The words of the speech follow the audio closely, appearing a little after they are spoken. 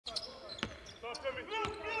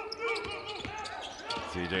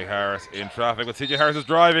CJ Harris in traffic, but CJ Harris is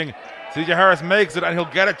driving. CJ Harris makes it and he'll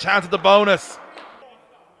get a chance at the bonus.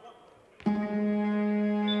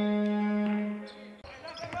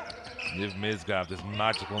 Niv Misgav, this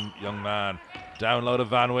magical young man. Down low to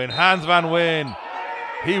Van Wyn. Hands Van Wyn.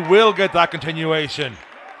 He will get that continuation.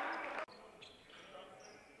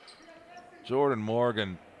 Jordan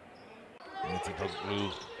Morgan.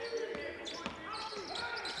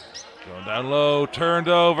 Going down low, turned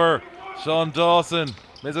over. Sean Dawson.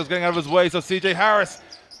 Mizzo's getting out of his way, so CJ Harris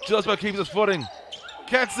just about keeps his footing.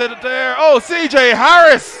 Gets it there. Oh, CJ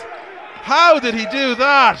Harris! How did he do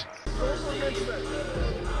that?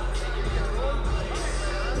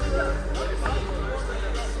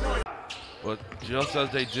 But just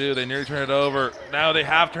as they do, they nearly turn it over. Now they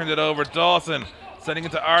have turned it over. Dawson sending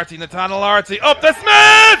it to Artie. Nathaniel Artie up to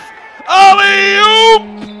Smith! Alley-oop!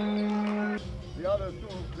 The other two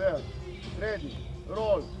there, ready,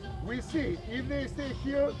 roll. We see, if they stay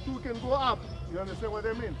here, two can go up. You understand what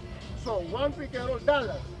I mean? So one pick and roll,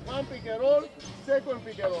 Dallas. One pick and roll, second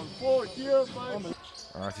pick and roll. 4 here, 5.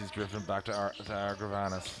 Artie's drifting back to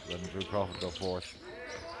Argravanis. Letting Drew Crawford go fourth.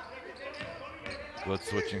 Good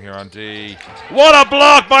switching here on D. What a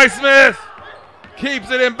block by Smith!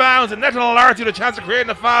 Keeps it in bounds, and Nathaniel Artie with a chance of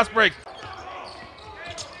creating a fast break.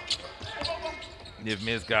 Niv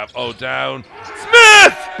Misgav, oh down.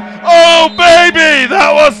 Smith! Oh baby,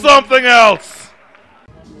 that was something else!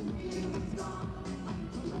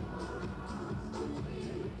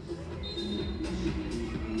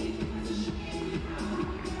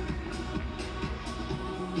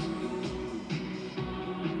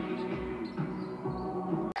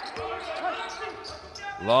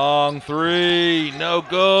 Long three, no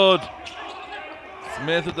good.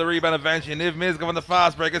 Smith with the rebound eventually. Niv Misgav on the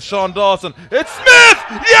fast break. It's Sean Dawson. It's Smith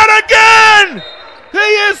yet again! He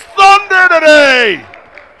is thunder today!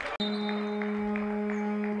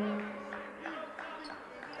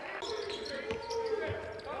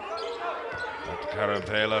 Back to Karen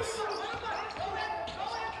Palis.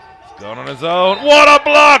 He's going on his own. What a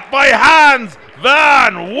block by Hans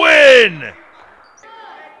Van Wyn!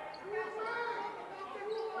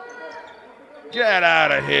 Get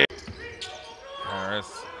out of here.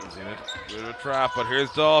 Harris is in it. Bit of a trap, but here's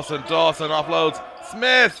Dawson. Dawson offloads.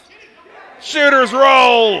 Smith. Shooters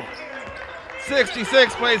roll.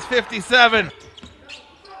 66 plays 57.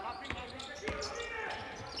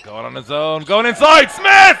 Going on his own. Going inside.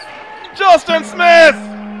 Smith. Justin Smith.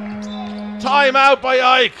 Timeout by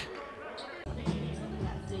Ike.